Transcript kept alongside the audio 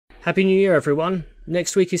Happy New Year, everyone!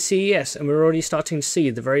 Next week is CES, and we're already starting to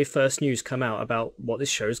see the very first news come out about what this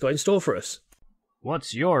show's got in store for us.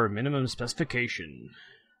 What's your minimum specification?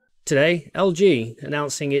 Today, LG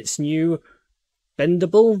announcing its new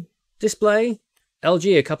Bendable display.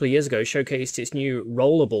 LG a couple of years ago showcased its new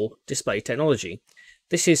rollable display technology.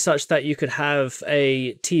 This is such that you could have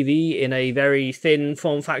a TV in a very thin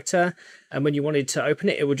form factor, and when you wanted to open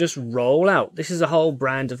it, it would just roll out. This is a whole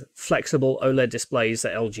brand of flexible OLED displays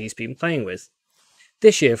that LG's been playing with.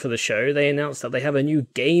 This year for the show, they announced that they have a new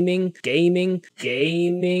gaming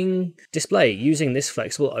display using this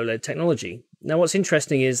flexible OLED technology. Now what's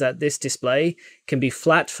interesting is that this display can be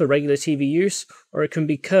flat for regular TV use, or it can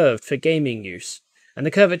be curved for gaming use. And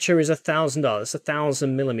the curvature is $1,000, it's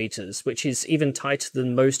 1,000 millimeters, which is even tighter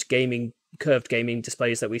than most curved gaming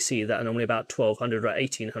displays that we see that are normally about 1,200 or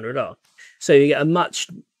 1,800 R. So you get a much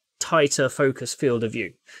tighter focus field of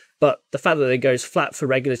view. But the fact that it goes flat for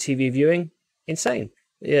regular TV viewing, insane.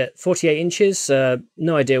 Yeah, 48 inches,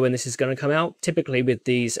 no idea when this is going to come out. Typically with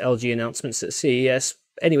these LG announcements at CES,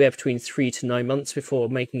 anywhere between 3 to 9 months before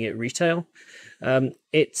making it retail.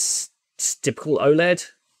 It's typical OLED.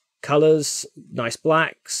 Colors, nice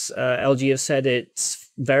blacks. LG have said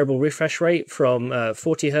it's variable refresh rate from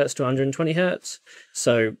 40 Hz to 120 Hz.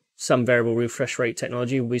 So some variable refresh rate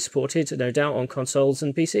technology will be supported, no doubt, on consoles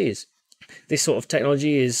and PCs. This sort of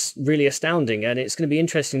technology is really astounding, and it's going to be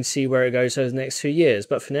interesting to see where it goes over the next few years.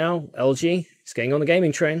 But for now, LG is getting on the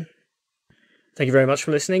gaming train. Thank you very much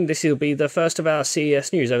for listening. This will be the first of our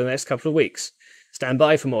CES news over the next couple of weeks. Stand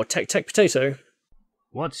by for more TechTechPotato.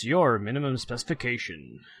 What's your minimum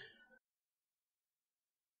specification?